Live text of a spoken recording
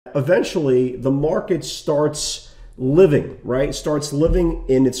eventually the market starts living, right? Starts living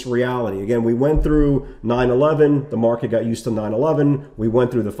in its reality. Again, we went through 9/11, the market got used to 9/11. We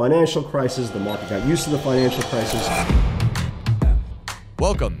went through the financial crisis, the market got used to the financial crisis.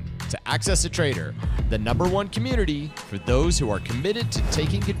 Welcome to AccessATrader, the #1 community for those who are committed to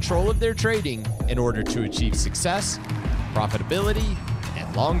taking control of their trading in order to achieve success, profitability,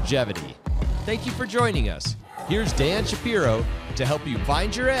 and longevity. Thank you for joining us. Here's Dan Shapiro to help you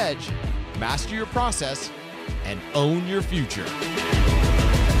find your edge, master your process, and own your future.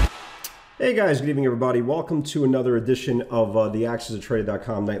 Hey guys, good evening everybody. Welcome to another edition of the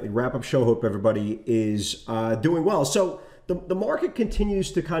AccessATrader.com nightly wrap-up show. Hope everybody is doing well. So the market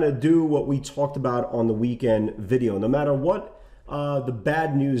continues to kind of do what we talked about on the weekend video. No matter what the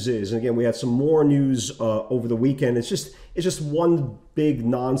bad news is, and again, we had some more news over the weekend. It's just one big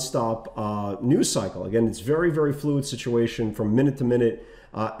nonstop news cycle. Again, it's very, very fluid situation from minute to minute,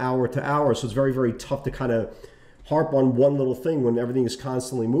 hour to hour. So it's very, very tough to kind of harp on one little thing when everything is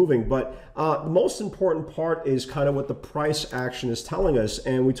constantly moving. But the most important part is kind of what the price action is telling us.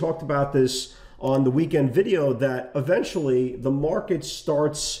 And we talked about this on the weekend video, that eventually the market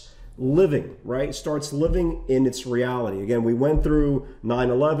starts living, right? Starts living in its reality. Again, we went through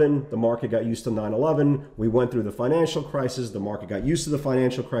 9/11, the market got used to 9/11. We went through the financial crisis, the market got used to the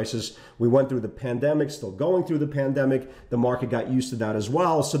financial crisis. We went through the pandemic, still going through the pandemic, the market got used to that as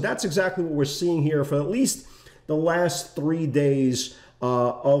well. So that's exactly what we're seeing here for at least the last 3 days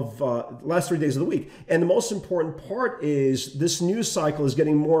of the week. And the most important part is this news cycle is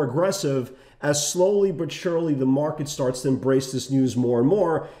getting more aggressive as slowly but surely the market starts to embrace this news more and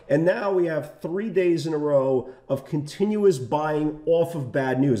more. And now we have 3 days in a row of continuous buying off of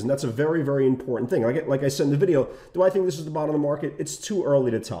bad news. And that's a very, very important thing. Like I said in the video, do I think this is the bottom of the market? It's too early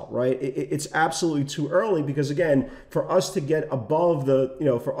to tell, right? It's absolutely too early because, again, for us to get above the,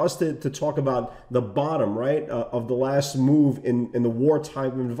 for us to talk about the bottom, right, of the last move in the war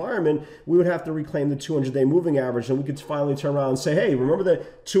type of environment, we would have to reclaim the 200-day moving average. And we could finally turn around and say, hey, remember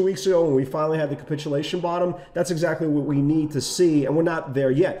that 2 weeks ago when we finally had the capitulation bottom? That's exactly what we need to see, and we're not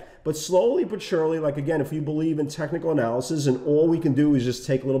there yet. But slowly but surely, like again, if you believe in technical analysis and all we can do is just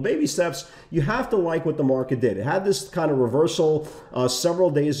take little baby steps, you have to like what the market did. It had this kind of reversal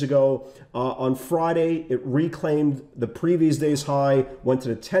several days ago. On Friday, it reclaimed the previous day's high, went to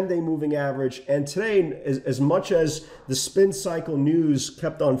the 10-day moving average, and today, as much as the spin cycle news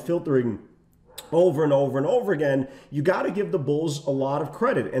kept on filtering over and over and over again, you got to give the bulls a lot of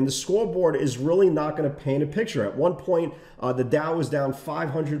credit. And the scoreboard is really not going to paint a picture. At one point, the Dow was down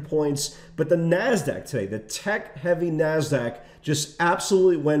 500 points, but the NASDAQ today, the tech-heavy NASDAQ, just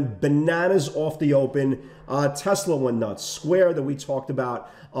absolutely went bananas off the open. Tesla went nuts. Square, that we talked about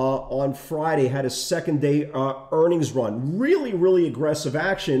on Friday, had a second-day earnings run. Really, really aggressive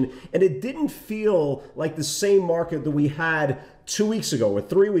action, and it didn't feel like the same market that we had 2 weeks ago or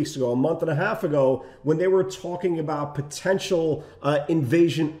 3 weeks ago, a month and a half ago, when they were talking about potential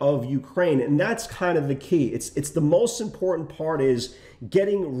invasion of Ukraine. And that's kind of the key. It's the most important part is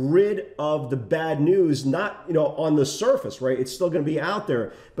getting rid of the bad news, not on the surface, right? It's still going to be out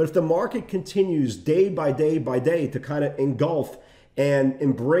there. But if the market continues day by day by day to kind of engulf and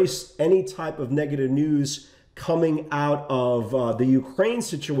embrace any type of negative news coming out of the Ukraine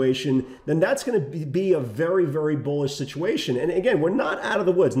situation, then that's going to be a very, very bullish situation. And again, we're not out of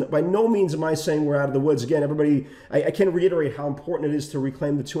the woods. By no means am I saying we're out of the woods. Again, everybody, I can't reiterate how important it is to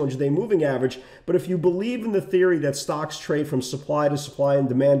reclaim the 200-day moving average. But if you believe in the theory that stocks trade from supply to supply and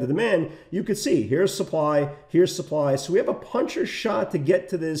demand to demand, you could see here's supply, here's supply. So we have a puncher's shot to get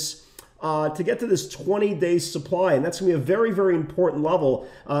to this 20-day supply, and that's going to be a very, very important level.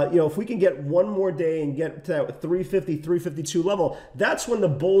 If we can get one more day and get to that 350, 352 level, that's when the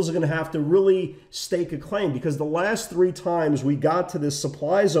bulls are going to have to really stake a claim, because the last 3 times we got to this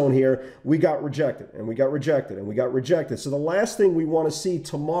supply zone here, we got rejected, and we got rejected, and we got rejected. So the last thing we want to see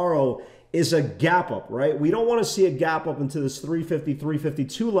tomorrow is a gap up, right? We don't want to see a gap up into this 350,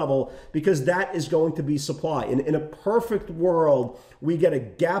 352 level, because that is going to be supply. In a perfect world, we get a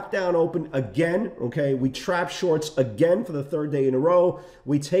gap down open again, okay? We trap shorts again for the 3rd day in a row.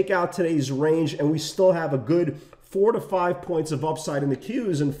 We take out today's range, and we still have a good 4 to 5 points of upside in the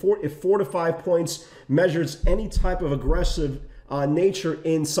Qs. And if 4 to 5 points measures any type of aggressive nature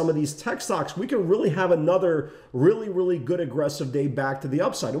in some of these tech stocks, we can really have another really, really good aggressive day back to the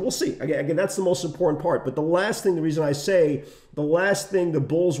upside. And we'll see. Again, that's the most important part. But the last thing, the reason I say the last thing the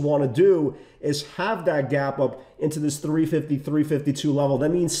bulls want to do is have that gap up into this 350, 352 level.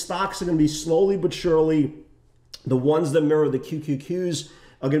 That means stocks are going to be slowly but surely, the ones that mirror the QQQs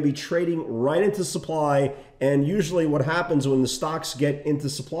are going to be trading right into supply. And usually what happens when the stocks get into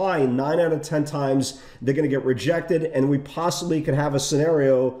supply, 9 out of 10 times, they're going to get rejected. And we possibly could have a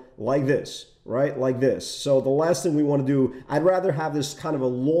scenario like this, right? Like this. So the last thing we want to do, I'd rather have this kind of a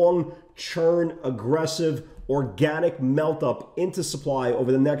long churn, aggressive, organic melt up into supply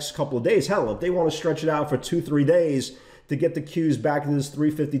over the next couple of days. Hell, if they want to stretch it out for 2-3 days to get the Qs back into this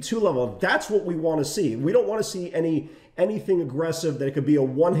 352 level, that's what we want to see. We don't want to see anything aggressive that it could be a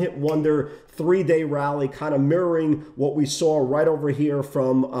one-hit wonder 3-day rally, kind of mirroring what we saw right over here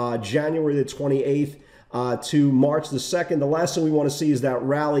from January the 28th to March the 2nd. The last thing we want to see is that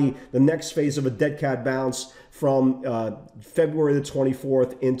rally, the next phase of a dead cat bounce from February the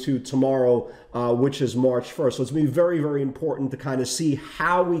 24th into tomorrow, which is March 1st. So it's going to be very, very important to kind of see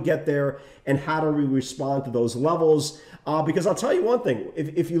how we get there and how do we respond to those levels. Because I'll tell you one thing,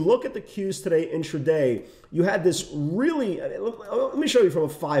 if you look at the Qs today intraday, you had this really, let me show you from a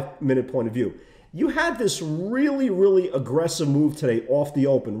 5-minute point of view. You had this really, really aggressive move today off the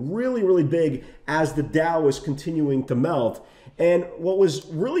open, really, really big as the Dow was continuing to melt. And what was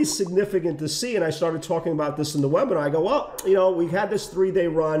really significant to see, and I started talking about this in the webinar, I go, well, you know, we've had this 3-day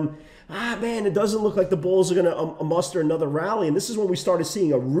run. Man, it doesn't look like the bulls are going to muster another rally. And this is when we started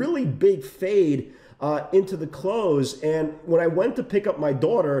seeing a really big fade into the close. And when I went to pick up my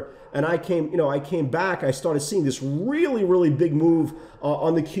daughter and I came back, I started seeing this really, really big move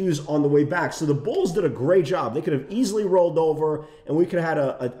on the Qs on the way back. So the bulls did a great job. They could have easily rolled over and we could have had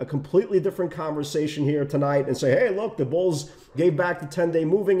a completely different conversation here tonight and say, hey, look, the bulls gave back the 10-day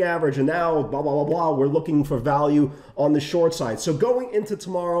moving average and now blah, blah, blah, blah. We're looking for value on the short side. So going into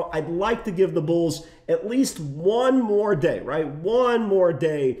tomorrow, I'd like to give the bulls at least one more day, right? One more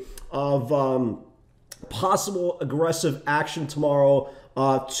day of possible aggressive action tomorrow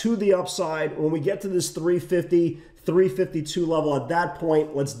to the upside. When we get to this 350, 352 level, at that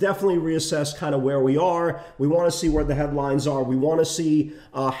point, let's definitely reassess kind of where we are. We want to see where the headlines are. We want to see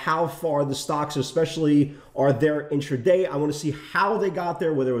how far the stocks especially are there intraday. I want to see how they got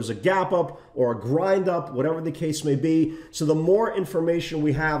there, whether it was a gap up or a grind up, whatever the case may be. So the more information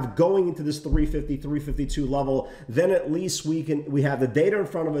we have going into this 350, 352 level, then at least we have the data in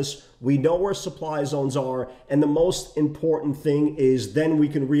front of us. We know where supply zones are. And the most important thing is then we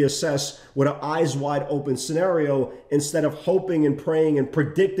can reassess with an eyes wide open scenario instead of hoping and praying and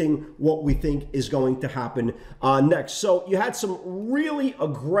predicting what we think is going to happen next. So you had some really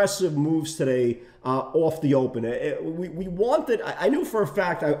aggressive moves today off the open. We wanted, I knew for a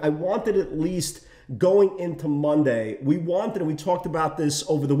fact, I wanted at least going into Monday. We wanted, and we talked about this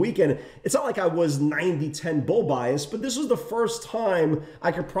over the weekend. It's not like I was 90-10 bull bias, but this was the first time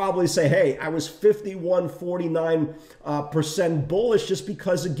I could probably say, hey, I was 51-49% bullish, just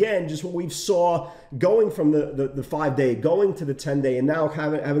because, again, just what we saw going from the 5-day, going to the 10-day, and now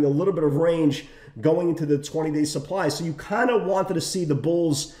having a little bit of range going into the 20-day supply. So you kind of wanted to see the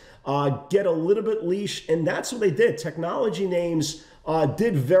bulls get a little bit leash, and that's what they did. Technology names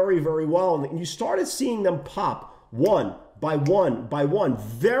did very, very well, and you started seeing them pop one by one by one.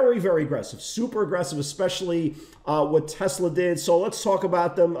 Very, very aggressive, super aggressive, especially what Tesla did. So let's talk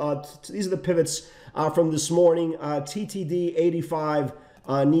about them. These are the pivots from this morning. TTD 85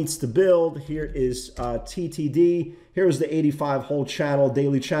 needs to build. Here is TTD. Here's the 85 whole channel,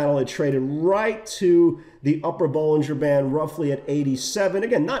 daily channel. It traded right to the upper Bollinger Band, roughly at 87.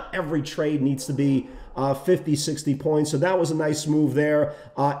 Again, not every trade needs to be 50, 60 points. So that was a nice move there.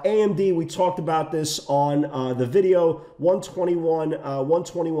 AMD, we talked about this on the video.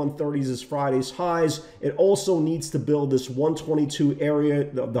 121.30s is Friday's highs. It also needs to build this 122 area,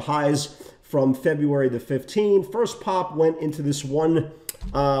 the highs from February the 15th. First pop went into this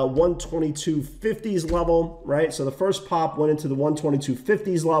 122.50s level, right? So the first pop went into the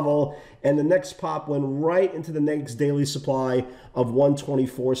 122.50s level, and the next pop went right into the next daily supply of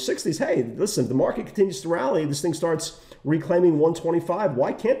 124.60s. Hey, listen, the market continues to rally. This thing starts reclaiming 125.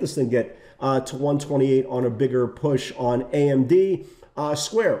 Why can't this thing get to 128 on a bigger push on AMD?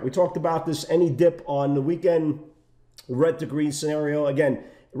 Square, we talked about this. Any dip on the weekend, red to green scenario. Again,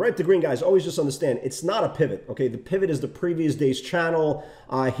 red to green, guys, always just understand, it's not a pivot, okay? The pivot is the previous day's channel.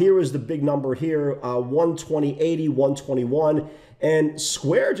 Here is the big number here, 120.80, 121. And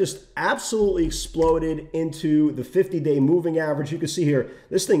Square just absolutely exploded into the 50-day moving average. You can see here,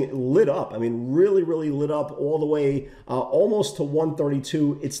 this thing lit up. I mean, really, really lit up all the way almost to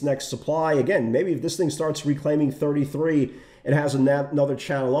 132, its next supply. Again, maybe if this thing starts reclaiming 33, it has another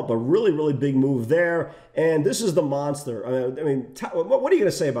channel up, a really, really big move there. And this is the monster. I mean, what are you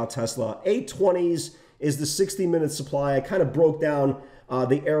going to say about Tesla? 820s is the 60-minute supply. I kind of broke down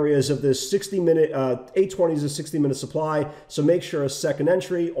the areas of this 60-minute, 820 is a 60-minute supply, so make sure a second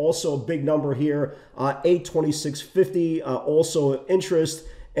entry. Also a big number here, 826.50, also interest.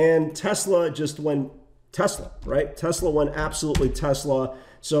 And Tesla just went Tesla, right? Tesla went absolutely Tesla.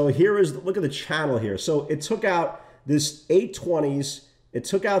 So here is, look at the channel here. So it took out this 820s, it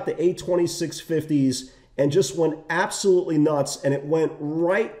took out the 826.50s, and just went absolutely nuts. And it went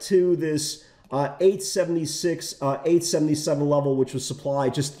right to this 876, 877 level, which was supply.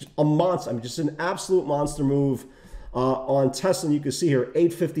 Just a monster. I mean, just an absolute monster move on Tesla. And you can see here,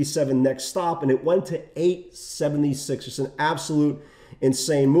 857 next stop, and it went to 876. Just an absolute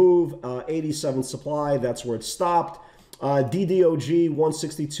insane move. 87 supply, that's where it stopped. DDOG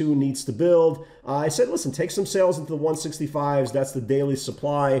 162 needs to build. I said, listen, take some sales into the 165s. That's the daily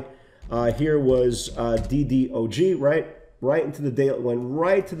supply. Here was DDOG, right into the daily, went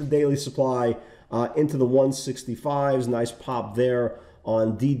right to the daily supply, into the 165s. Nice pop there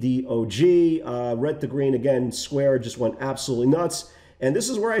on DDOG. Red to green again, square just went absolutely nuts. And this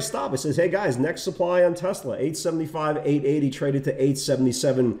is where I stop. It says, hey guys, next supply on Tesla, 875, 880, traded to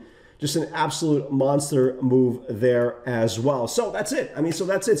 877. Just an absolute monster move there as well. So that's it. I mean, so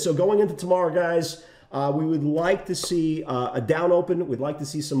that's it. So going into tomorrow, guys, we would like to see a down open. We'd like to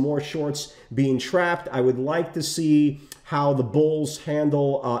see some more shorts being trapped. I would like to see how the bulls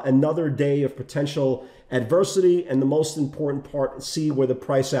handle another day of potential adversity, and the most important part, see where the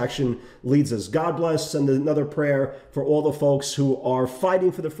price action leads us. God bless. Send another prayer for all the folks who are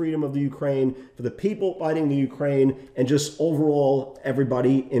fighting for the freedom of the Ukraine, for the people fighting the Ukraine, and just overall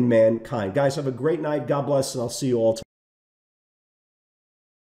everybody in mankind. Guys, have a great night. God bless, and I'll see you all tomorrow.